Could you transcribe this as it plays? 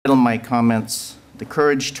my comments, The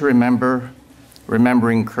Courage to Remember,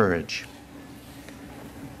 Remembering Courage.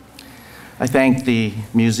 I thank the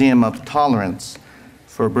Museum of Tolerance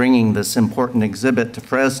for bringing this important exhibit to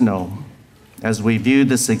Fresno. As we view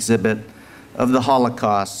this exhibit of the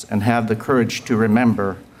Holocaust and have the courage to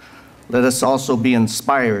remember, let us also be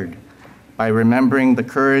inspired by remembering the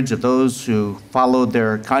courage of those who followed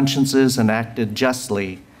their consciences and acted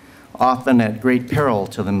justly, often at great peril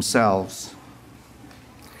to themselves.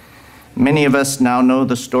 Many of us now know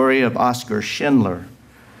the story of Oskar Schindler,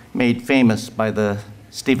 made famous by the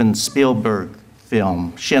Steven Spielberg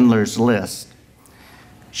film, Schindler's List.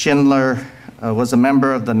 Schindler was a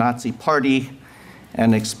member of the Nazi Party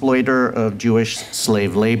and exploiter of Jewish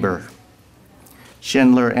slave labor.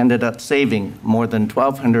 Schindler ended up saving more than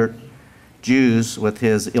 1,200 Jews with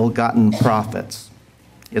his ill-gotten profits.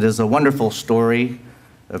 It is a wonderful story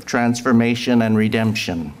of transformation and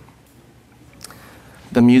redemption.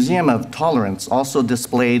 The Museum of Tolerance also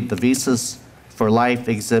displayed the Visas for Life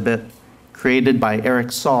exhibit created by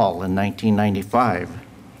Eric Saul in 1995.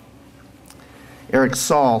 Eric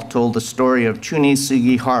Saul told the story of Chuni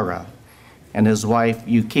Sugihara and his wife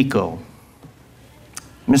Yukiko.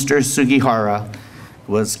 Mr. Sugihara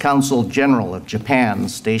was Consul General of Japan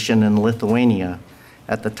stationed in Lithuania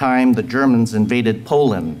at the time the Germans invaded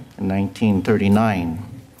Poland in 1939.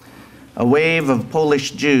 A wave of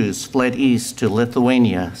Polish Jews fled east to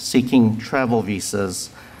Lithuania seeking travel visas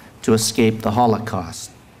to escape the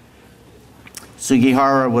Holocaust.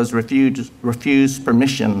 Sugihara was refused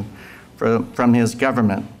permission from his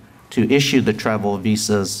government to issue the travel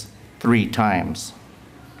visas 3 times.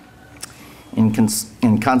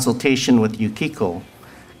 In consultation with Yukiko,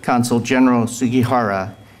 Consul General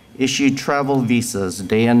Sugihara issued travel visas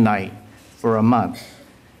day and night for a month,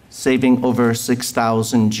 saving over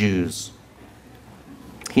 6,000 Jews.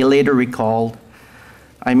 He later recalled,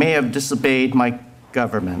 "I may have disobeyed my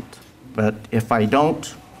government, but if I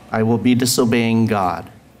don't, I will be disobeying God."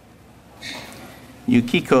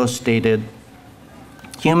 Yukiko stated,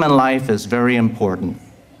 "Human life is very important.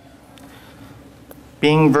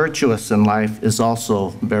 Being virtuous in life is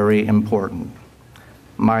also very important.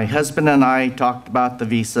 My husband and I talked about the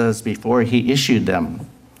visas before he issued them.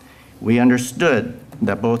 We understood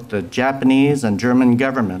that both the Japanese and German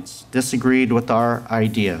governments disagreed with our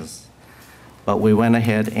ideas, but we went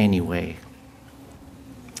ahead anyway."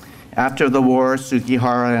 After the war,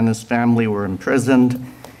 Sugihara and his family were imprisoned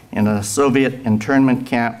in a Soviet internment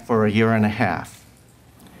camp for 1.5 years.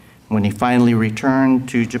 When he finally returned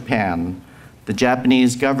to Japan, the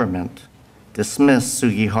Japanese government dismissed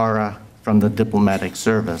Sugihara from the diplomatic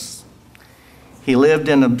service. He lived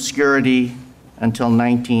in obscurity until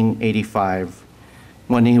 1985,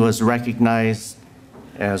 when he was recognized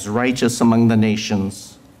as righteous among the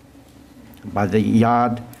nations by the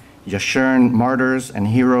Yad Yashern Martyrs and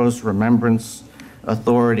Heroes Remembrance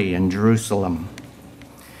Authority in Jerusalem.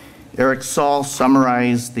 Eric Saul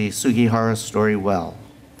summarized the Sugihara story well.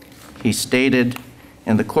 He stated,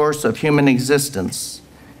 "In the course of human existence,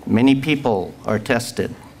 many people are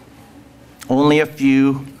tested. Only a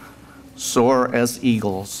few soar as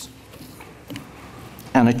eagles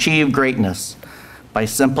and achieve greatness by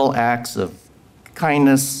simple acts of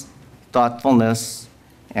kindness, thoughtfulness,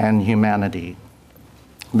 and humanity.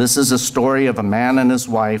 This is a story of a man and his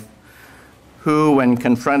wife who, when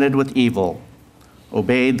confronted with evil,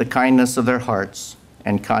 obeyed the kindness of their hearts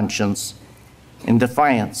and conscience in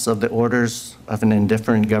defiance of the orders of an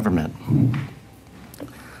indifferent government.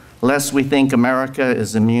 Lest we think America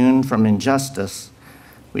is immune from injustice,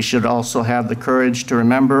 we should also have the courage to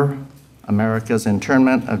remember America's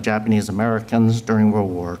internment of Japanese Americans during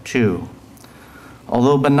World War II.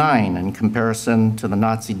 Although benign in comparison to the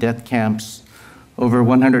Nazi death camps, over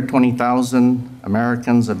 120,000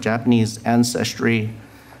 Americans of Japanese ancestry,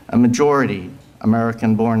 a majority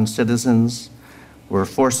American-born citizens, were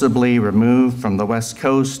forcibly removed from the West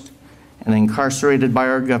Coast and incarcerated by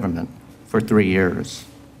our government for 3 years.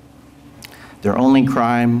 Their only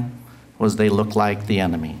crime was they looked like the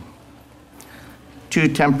enemy. 2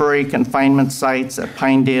 temporary confinement sites at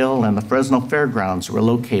Pinedale and the Fresno Fairgrounds were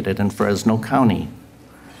located in Fresno County.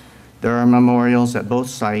 There are memorials at both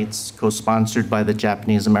sites co-sponsored by the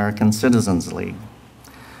Japanese American Citizens League.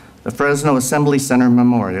 The Fresno Assembly Center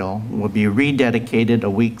Memorial will be rededicated a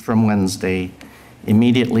week from Wednesday,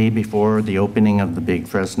 immediately before the opening of the Big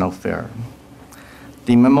Fresno Fair.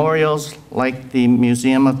 The memorials, like the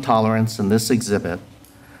Museum of Tolerance in this exhibit,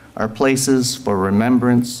 are places for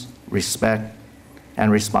remembrance, respect,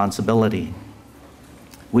 and responsibility.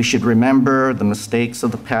 We should remember the mistakes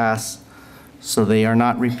of the past so they are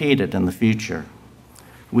not repeated in the future.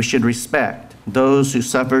 We should respect those who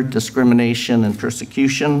suffered discrimination and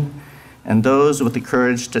persecution, and those with the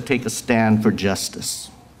courage to take a stand for justice.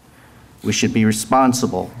 We should be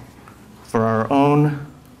responsible for our own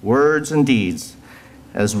words and deeds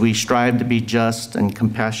as we strive to be just and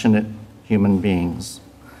compassionate human beings.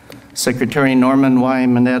 Secretary Norman Y.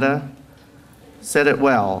 Mineta said it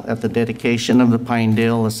well at the dedication of the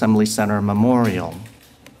Pinedale Assembly Center Memorial.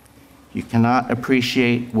 You cannot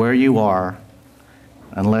appreciate where you are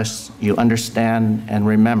unless you understand and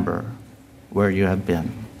remember where you have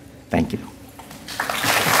been. Thank you.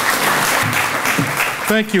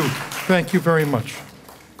 Thank you. Thank you very much.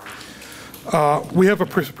 We have a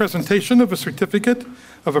presentation of a certificate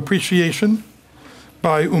of appreciation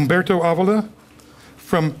by Umberto Avila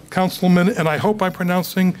from Councilman, and I hope I'm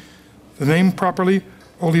pronouncing the name properly,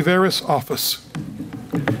 Oliveira's office.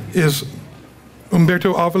 Is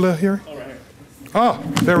Umberto Avila here? All right. Ah,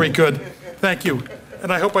 very good. Thank you.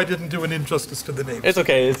 And I hope I didn't do an injustice to the name. It's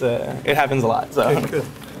okay. It happens a lot. So. Okay, good.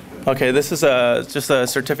 Okay, this is just a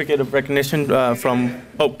certificate of recognition from,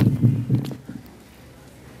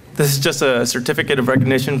 This is just a certificate of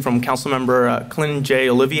recognition from Councilmember Clint J.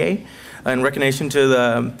 Olivier in recognition to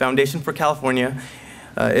the Foundation for California.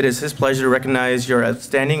 It is his pleasure to recognize your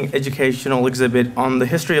outstanding educational exhibit on the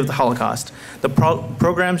history of the Holocaust. The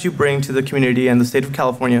programs you bring to the community and the state of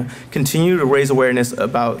California continue to raise awareness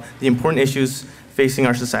about the important issues facing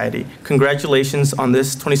our society. Congratulations on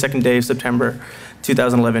this 22nd day of September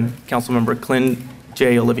 2011. Councilmember Clint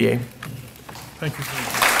J. Olivier. Thank you.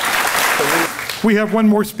 We have one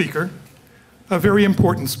more speaker, a very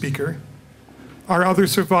important speaker. Our other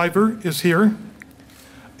survivor is here,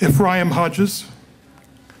 Ephraim Hodges.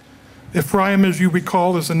 Ephraim, as you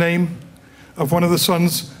recall, is the name of one of the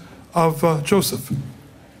sons of Joseph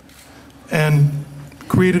and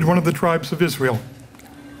created one of the tribes of Israel.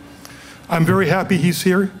 I'm very happy he's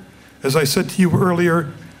here. As I said to you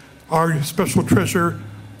earlier, our special treasure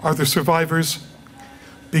are the survivors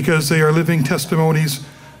because they are living testimonies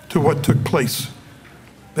to what took place.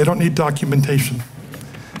 They don't need documentation.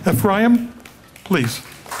 Ephraim, please.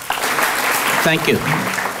 Thank you.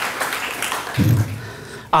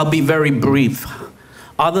 I'll be very brief.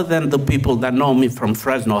 Other than the people that know me from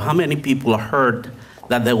Fresno, how many people heard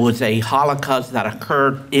that there was a Holocaust that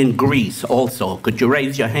occurred in Greece also? Could you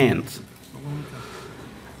raise your hands?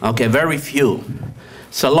 Okay, very few.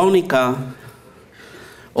 Salonika,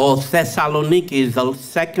 or Thessaloniki, is the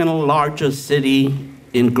second largest city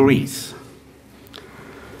in Greece.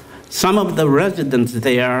 Some of the residents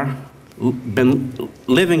there been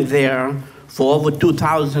living there for over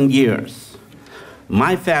 2,000 years.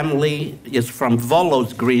 My family is from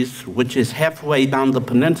Volos, Greece, which is halfway down the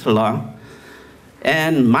peninsula,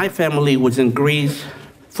 and my family was in Greece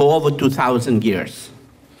for over 2,000 years.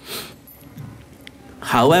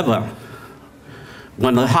 However,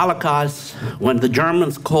 when the Holocaust, when the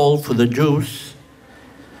Germans called for the Jews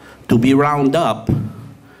to be rounded up,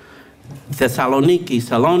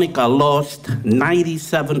 Salonika lost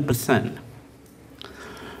 97%.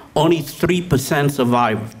 Only 3%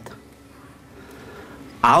 survived.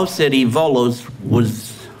 Our city, Volos,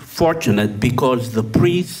 was fortunate because the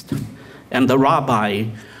priest and the rabbi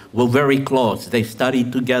were very close. They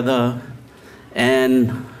studied together,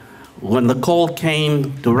 and when the call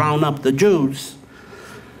came to round up the Jews,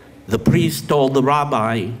 the priest told the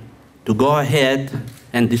rabbi to go ahead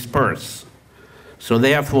and disperse. So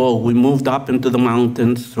therefore, we moved up into the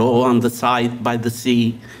mountains, or on the side by the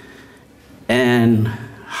sea, and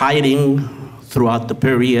hiding throughout the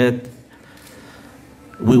period,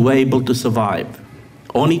 we were able to survive.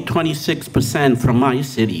 Only 26% from my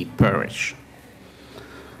city perished.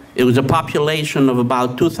 It was a population of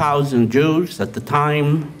about 2,000 Jews at the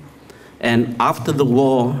time, and after the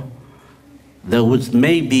war, there was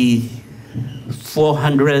maybe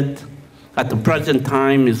 400. At the present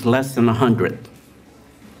time, is less than 100.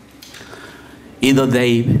 Either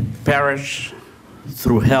they perish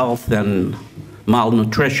through health and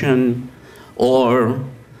malnutrition, or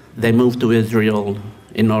they move to Israel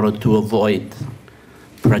in order to avoid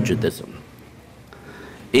prejudice.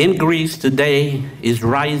 In Greece today is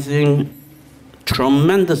rising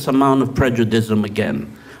tremendous amount of prejudice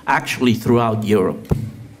again, actually throughout Europe.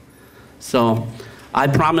 So I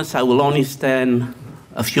promise I will only stand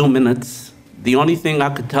a few minutes. The only thing I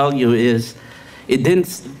could tell you is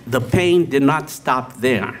the pain did not stop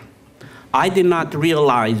there. I did not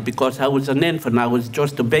realize, because I was an infant, I was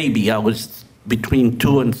just a baby, I was between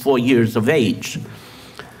 2 and 4 years of age.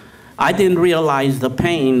 I didn't realize the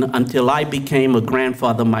pain until I became a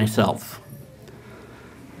grandfather myself.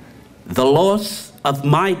 The loss of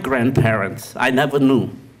my grandparents, I never knew.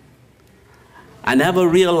 I never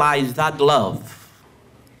realized that love.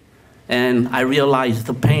 And I realized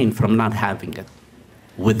the pain from not having it.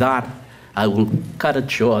 With that, I will cut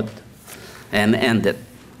it short and end it.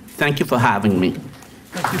 Thank you for having me.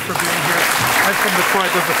 Thank you for being here. I'm from the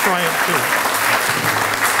tribe of Ephraim,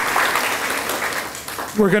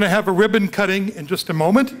 too. We're going to have a ribbon cutting in just a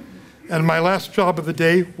moment, and my last job of the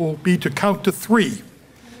day will be to count to 3,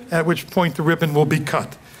 at which point the ribbon will be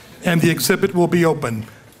cut, and the exhibit will be open.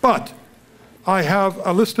 But I have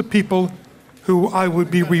a list of people who I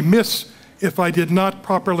would be remiss if I did not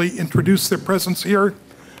properly introduce their presence here.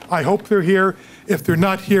 I hope they're here. If they're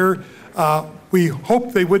not here, we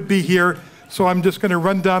hope they would be here. So I'm just going to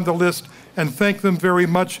run down the list and thank them very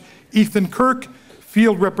much. Ethan Kirk,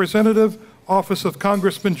 Field Representative, Office of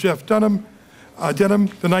Congressman Jeff Denham, the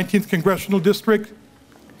 19th Congressional District.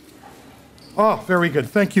 Oh, very good.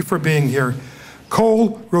 Thank you for being here.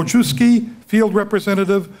 Cole Rojewski, Field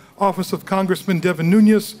Representative, Office of Congressman Devin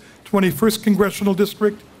Nunes, 21st Congressional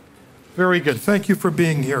District. Very good. Thank you for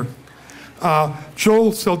being here.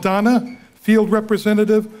 Joel Saldana, Field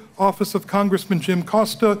Representative, Office of Congressman Jim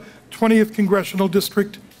Costa, 20th Congressional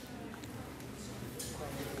District.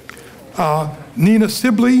 Nina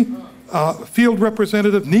Sibley, Field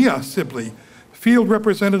Representative, Nia Sibley, Field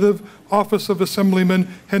Representative, Office of Assemblyman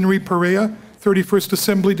Henry Perea, 31st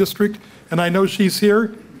Assembly District, and I know she's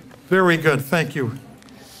here. Very good, thank you.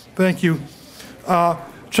 Thank you.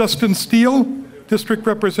 Justin Steele, District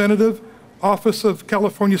Representative, Office of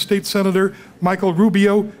California State Senator Michael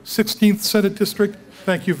Rubio, 16th Senate District.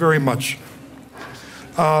 Thank you very much.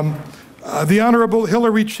 The Honorable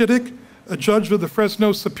Hillary Chittick, a judge of the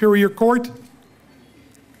Fresno Superior Court.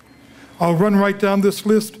 I'll run right down this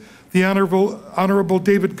list. The Honorable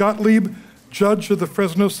David Gottlieb, judge of the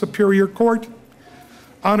Fresno Superior Court.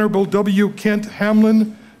 Honorable W. Kent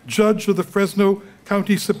Hamlin, judge of the Fresno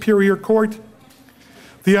County Superior Court.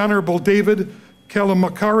 The Honorable David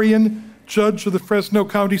Kalamakarian, judge of the Fresno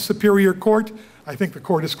County Superior Court. I think the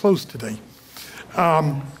court is closed today.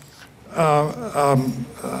 The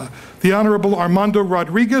Honorable Armando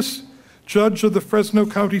Rodriguez, judge of the Fresno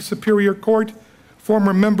County Superior Court,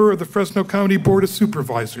 former member of the Fresno County Board of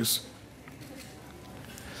Supervisors.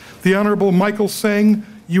 The Honorable Michael Sang,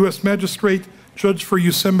 U.S. Magistrate, judge for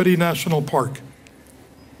Yosemite National Park.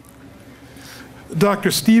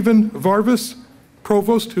 Dr. Stephen Varvis,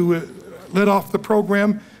 Provost, who led off the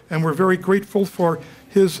program, and we're very grateful for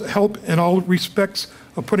his help in all respects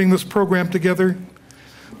of putting this program together.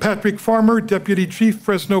 Patrick Farmer, Deputy Chief,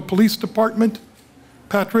 Fresno Police Department.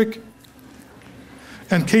 Patrick.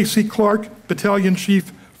 And Casey Clark, Battalion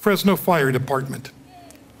Chief, Fresno Fire Department.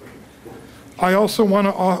 I also want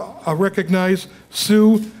to recognize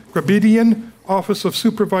Sue Grabidian, Office of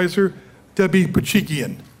Supervisor, Debbie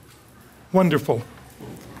Poochigian. Wonderful.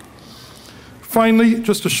 Finally,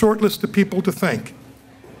 just a short list of people to thank.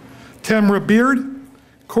 Tamara Beard,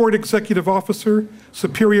 Court Executive Officer,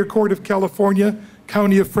 Superior Court of California,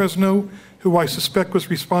 County of Fresno, who I suspect was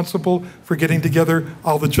responsible for getting together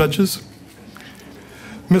all the judges.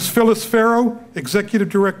 Ms. Phyllis Farrow, Executive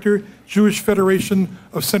Director, Jewish Federation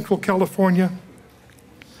of Central California.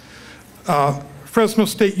 Fresno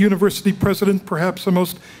State University President, perhaps the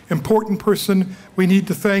most important person we need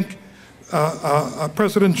to thank,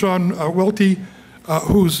 President John Welty,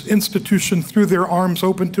 whose institution threw their arms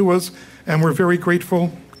open to us, and we're very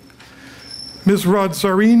grateful. Ms. Rod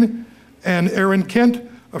Zareen and Aaron Kent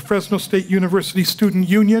of Fresno State University Student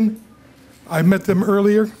Union. I met them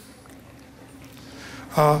earlier.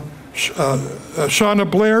 Shauna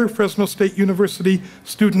Blair, Fresno State University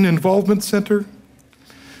Student Involvement Center.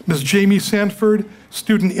 Ms. Jamie Sanford,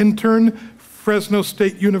 student intern, Fresno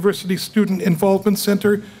State University Student Involvement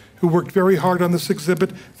Center, who worked very hard on this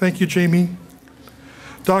exhibit. Thank you, Jamie.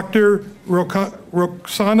 Dr.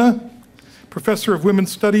 Roxana, Professor of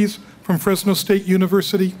Women's Studies from Fresno State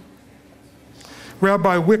University.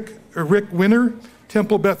 Rabbi Rick Winner,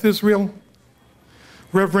 Temple Beth Israel.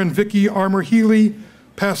 Reverend Vicki Armour Healy,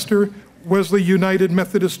 Pastor, Wesley United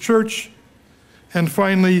Methodist Church. And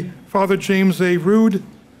finally, Father James A. Rood,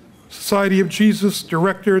 Society of Jesus,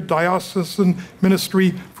 Director, Diocesan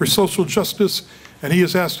Ministry for Social Justice. And he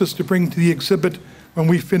has asked us to bring to the exhibit, when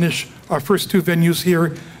we finish our first 2 venues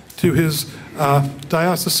here, to his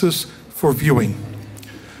diocese for viewing.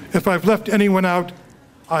 If I've left anyone out,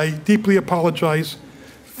 I deeply apologize.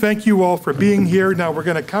 Thank you all for being here. Now we're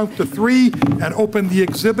going to count to 3 and open the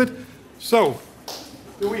exhibit. So,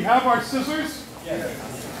 do we have our scissors? Yes.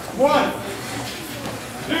 1,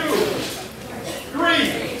 2,